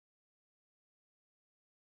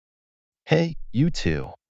Hey, you two.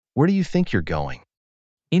 Where do you think you're going?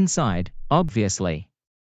 Inside, obviously.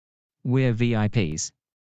 We're VIPs.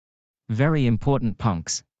 Very important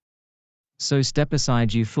punks. So step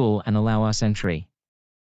aside, you fool, and allow us entry.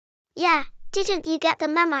 Yeah, didn't you get the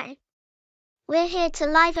memo? We're here to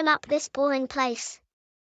liven up this boring place.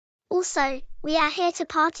 Also, we are here to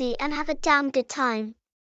party and have a damn good time.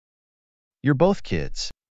 You're both kids.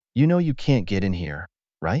 You know you can't get in here,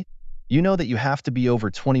 right? You know that you have to be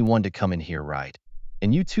over 21 to come in here, right?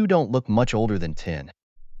 And you two don't look much older than 10.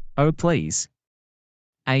 Oh, please.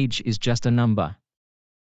 Age is just a number.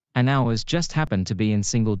 And ours just happen to be in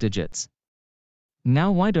single digits.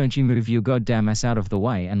 Now why don't you move your goddamn ass out of the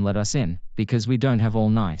way and let us in, because we don't have all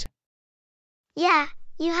night. Yeah,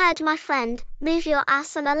 you heard my friend. Move your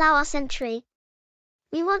ass and allow us entry.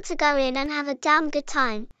 We want to go in and have a damn good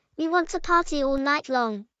time. We want to party all night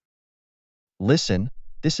long. Listen,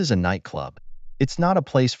 this is a nightclub. It's not a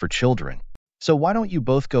place for children. So why don't you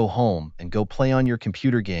both go home and go play on your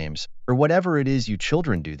computer games or whatever it is you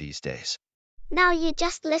children do these days? Now you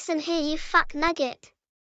just listen here, you fuck nugget.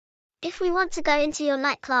 If we want to go into your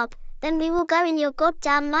nightclub, then we will go in your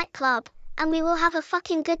goddamn nightclub, and we will have a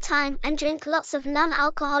fucking good time and drink lots of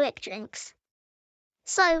non-alcoholic drinks.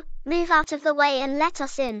 So, move out of the way and let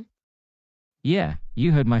us in. Yeah,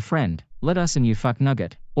 you heard my friend. Let us in, you fuck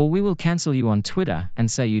nugget, or we will cancel you on Twitter and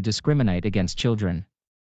say you discriminate against children.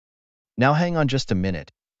 Now hang on just a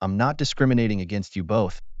minute. I'm not discriminating against you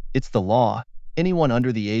both. It's the law. Anyone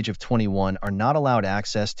under the age of 21 are not allowed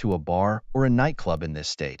access to a bar or a nightclub in this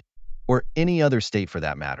state, or any other state for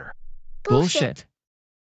that matter. Bullshit.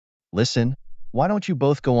 Listen, why don't you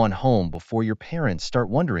both go on home before your parents start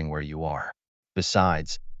wondering where you are?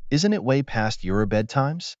 Besides, isn't it way past your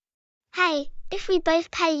bedtimes? Hey, if we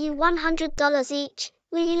both pay you $100 each,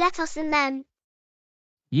 will you let us in then?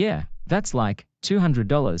 Yeah, that's like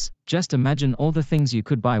 $200. Just imagine all the things you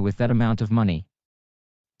could buy with that amount of money.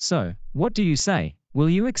 So, what do you say? Will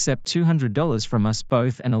you accept $200 from us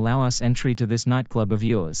both and allow us entry to this nightclub of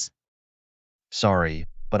yours? Sorry,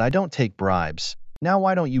 but I don't take bribes. Now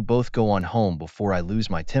why don't you both go on home before I lose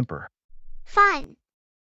my temper? Fine.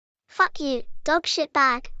 Fuck you, dog shit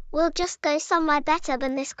bag. We'll just go somewhere better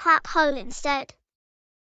than this crap hole instead.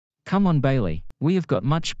 Come on, Bailey, we have got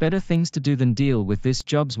much better things to do than deal with this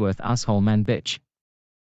Jobsworth asshole man bitch.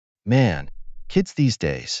 Man, kids these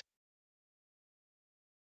days.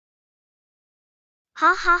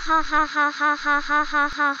 Ha ha ha ha ha ha ha ha ha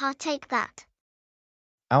ha ha, take that.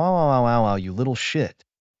 Ow, ow, ow, ow, ow, ow, you little shit.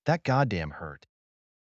 That goddamn hurt.